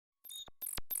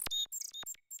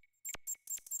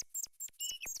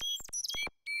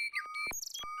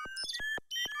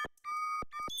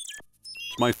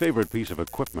It's my favorite piece of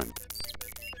equipment.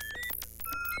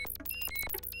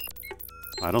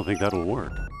 I don't think that'll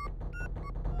work.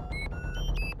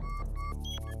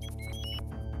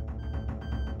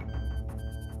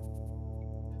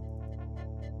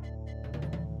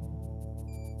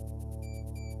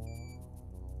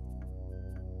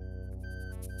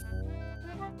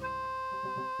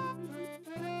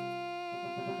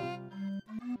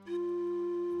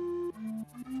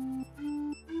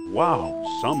 Wow,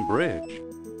 some bridge.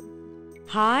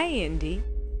 Hi, Indy.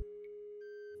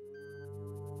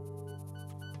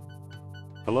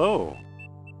 Hello.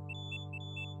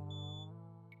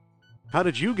 How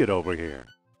did you get over here?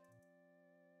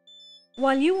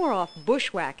 While you were off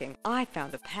bushwhacking, I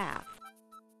found a path.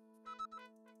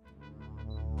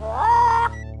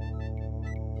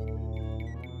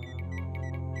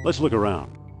 Let's look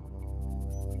around.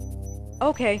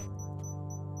 Okay.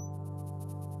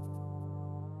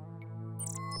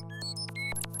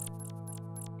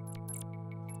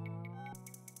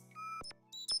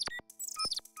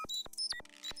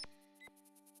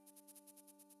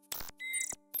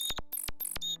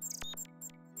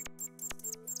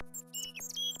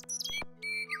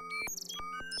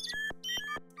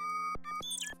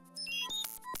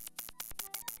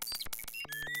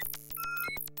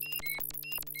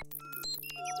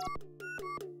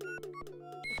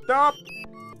 Stop!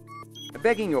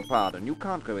 Begging your pardon, you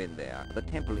can't go in there. The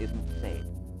temple isn't safe.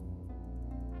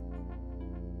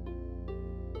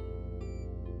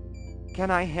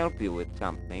 Can I help you with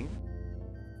something?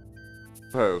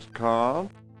 Postcard?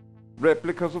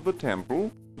 Replicas of the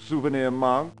temple? Souvenir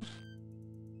mugs?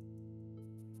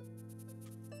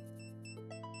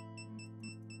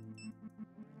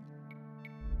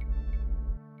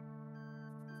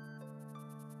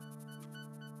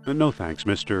 No thanks,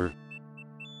 Mr.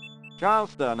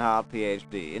 Charles Sternhart,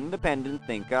 Ph.D., independent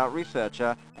thinker,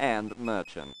 researcher, and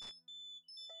merchant.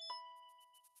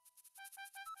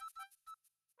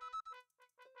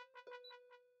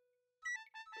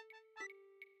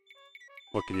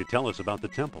 What can you tell us about the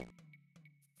temple?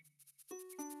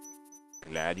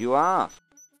 Glad you asked.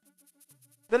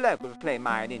 The locals claim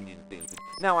Mayan Indians built it.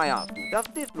 Now I ask you, does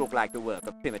this look like the work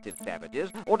of primitive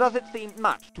savages, or does it seem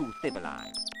much too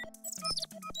civilized?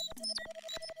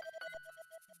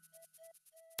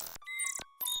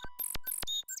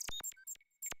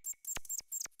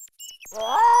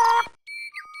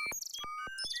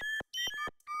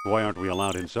 Why aren't we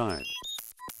allowed inside?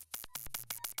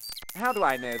 How do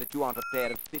I know that you aren't a pair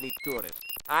of silly tourists?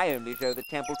 I only show the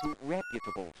temple to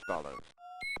reputable scholars.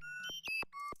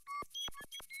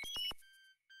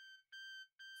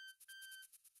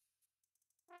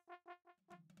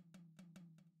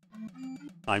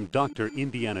 I'm Dr.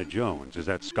 Indiana Jones. Is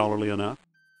that scholarly enough?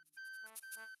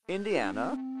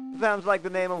 Indiana? Sounds like the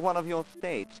name of one of your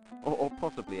states, or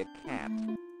possibly a cat.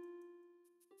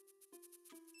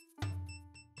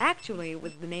 Actually, it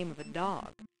was the name of a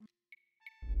dog.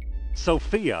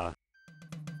 Sophia!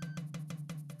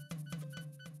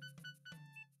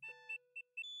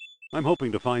 I'm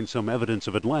hoping to find some evidence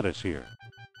of Atlantis here.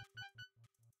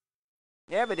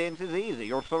 Evidence is easy.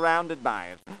 You're surrounded by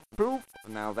it. Proof?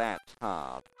 Now that's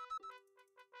hard.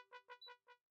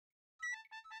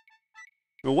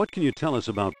 Well, what can you tell us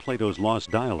about Plato's lost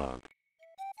dialogue?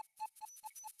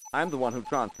 I'm the one who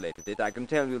translated it, I can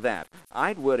tell you that.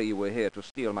 I'd worry you were here to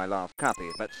steal my last copy,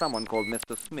 but someone called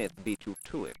Mr. Smith beat you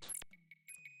to it.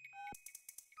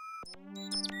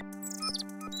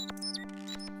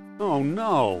 Oh,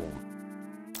 no!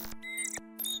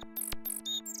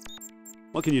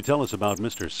 What can you tell us about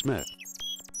Mr. Smith?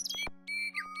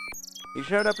 He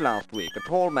showed up last week, a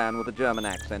tall man with a German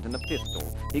accent and a pistol.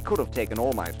 He could have taken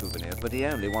all my souvenirs, but he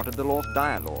only wanted the lost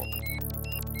dialogue.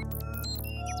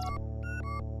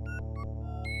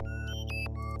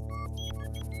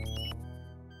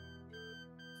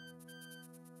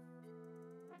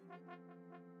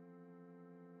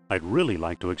 I'd really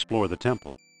like to explore the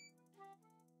temple.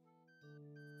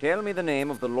 Tell me the name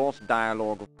of the lost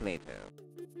dialogue of Plato.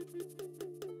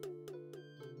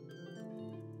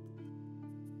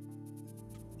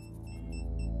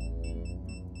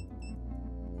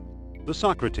 The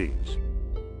Socrates.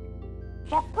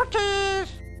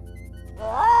 Socrates!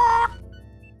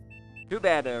 Too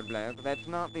bad, old bloke. That's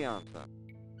not the answer.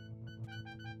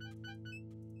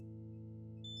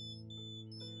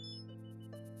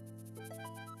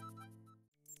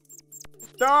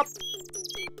 Stop!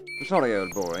 Sorry,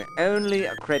 old boy. Only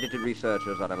accredited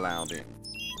researchers are allowed in.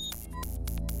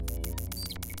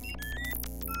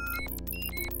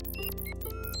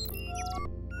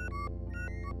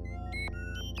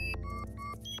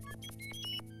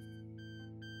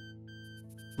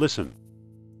 Listen.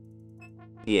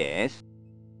 Yes?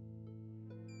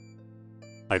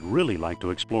 I'd really like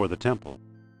to explore the temple.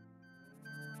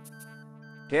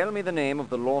 Tell me the name of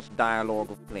the lost dialogue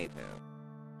of Plato.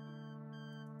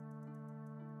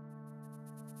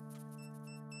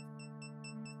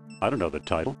 I don't know the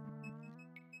title.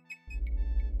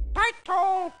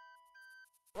 Title!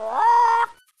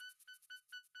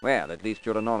 Well, at least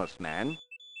you're an honest man.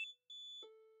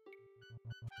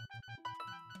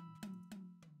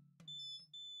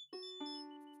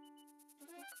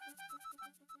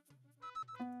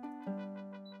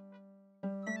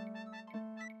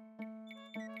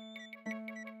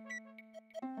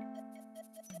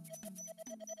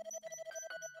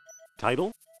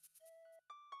 Title?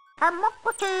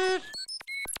 Hermocrates!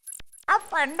 A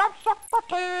friend of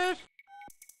Socrates!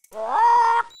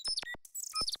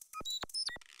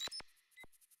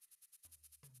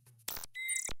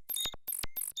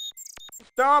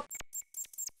 Stop!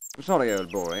 Sorry,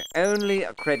 old boy. Only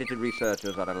accredited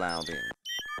researchers are allowed in.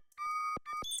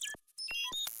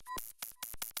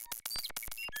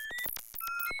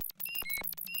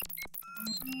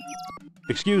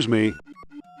 Excuse me.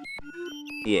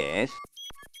 Yes?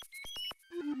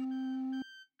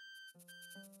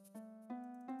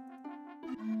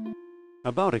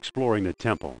 About exploring the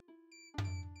temple.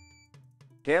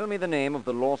 Tell me the name of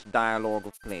the lost dialogue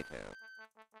of Plato.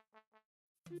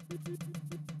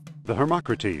 The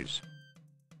Hermocrates.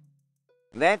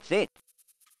 That's it.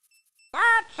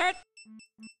 That's it!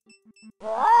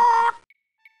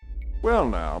 Well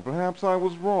now, perhaps I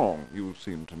was wrong. You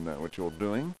seem to know what you're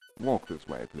doing. Walk this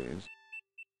way, please.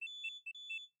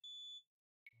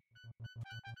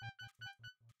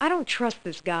 I don't trust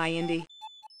this guy, Indy.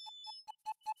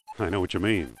 I know what you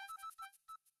mean.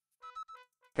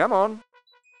 Come on.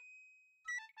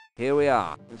 Here we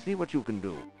are. See what you can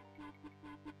do.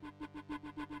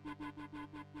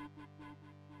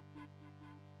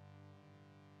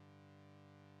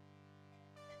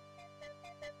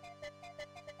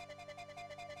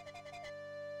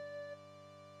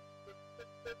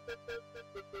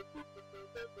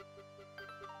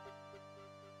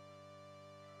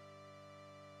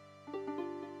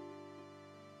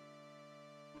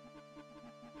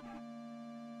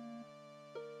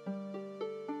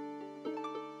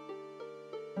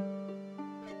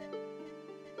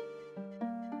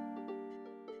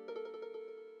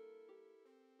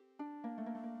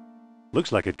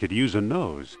 Looks like it could use a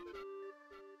nose.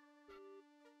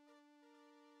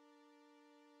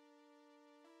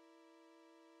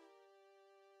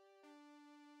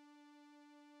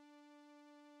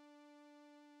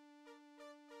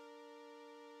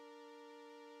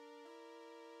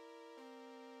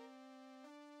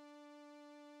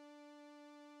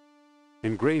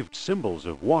 Engraved symbols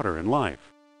of water and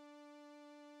life.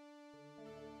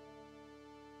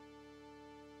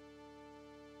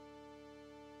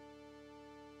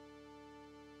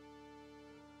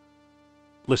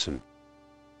 Listen.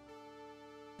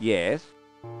 Yes?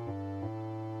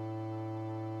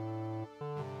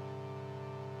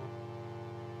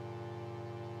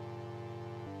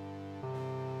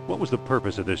 What was the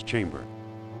purpose of this chamber?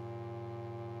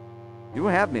 You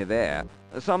have me there.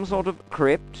 Some sort of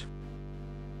crypt?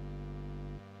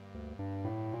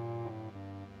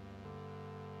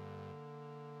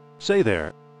 Say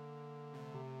there.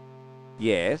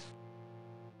 Yes?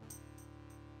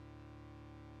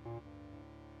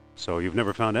 So you've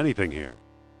never found anything here?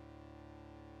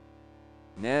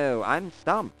 No, I'm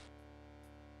stumped.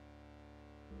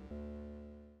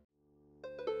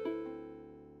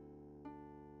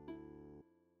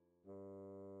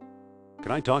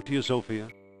 Can I talk to you, Sophia?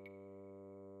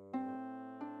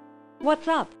 What's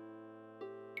up?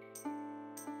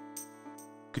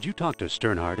 Could you talk to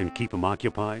Sternhart and keep him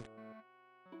occupied?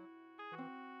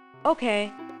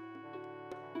 Okay.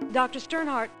 Dr.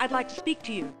 Sternhart, I'd like to speak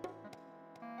to you.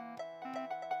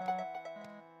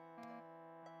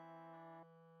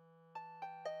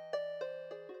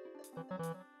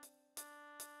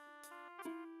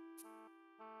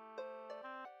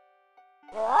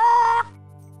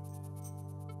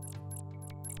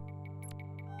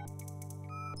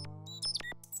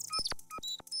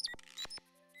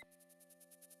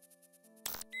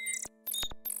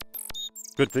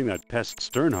 Good thing that pest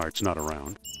Sternhart's not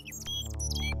around.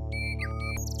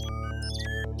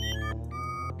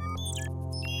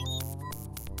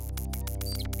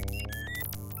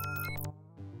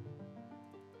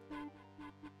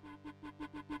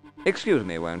 Excuse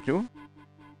me, won't you?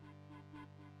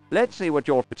 Let's see what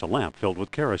you're... It's a lamp filled with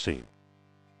kerosene.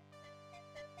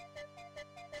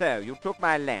 So, you took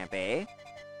my lamp, eh?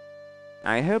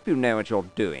 I hope you know what you're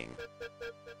doing.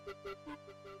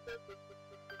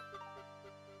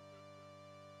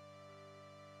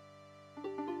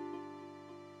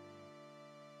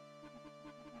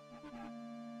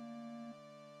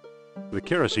 The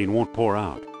kerosene won't pour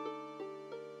out.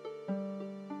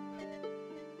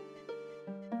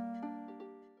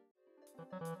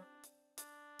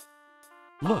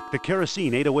 Look, the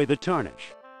kerosene ate away the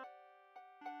tarnish.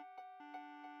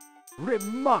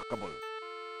 Remarkable.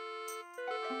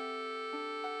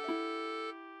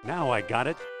 Now I got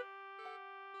it.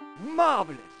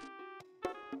 Marvelous.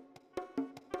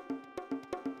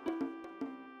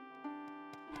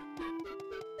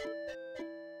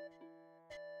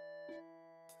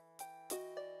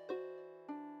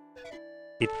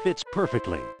 It fits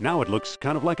perfectly. Now it looks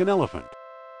kind of like an elephant.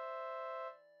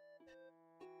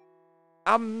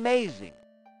 Amazing.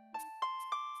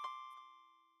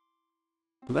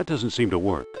 That doesn't seem to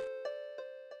work.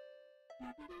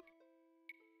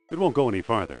 It won't go any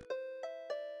farther.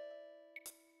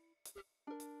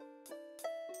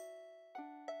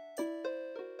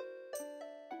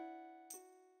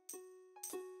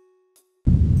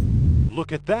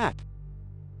 Look at that!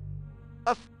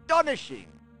 Astonishing!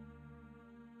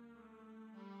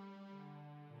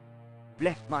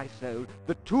 Bless my soul,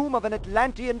 the tomb of an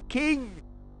Atlantean king!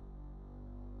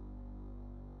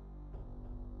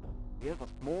 Here's a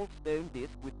small stone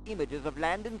disc with images of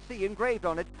land and sea engraved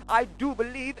on it. I do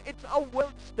believe it's a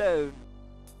world stone.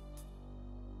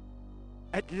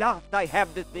 At last I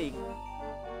have the thing.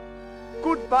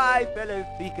 Goodbye, fellow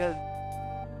seekers.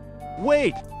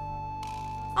 Wait!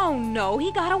 Oh no,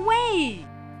 he got away!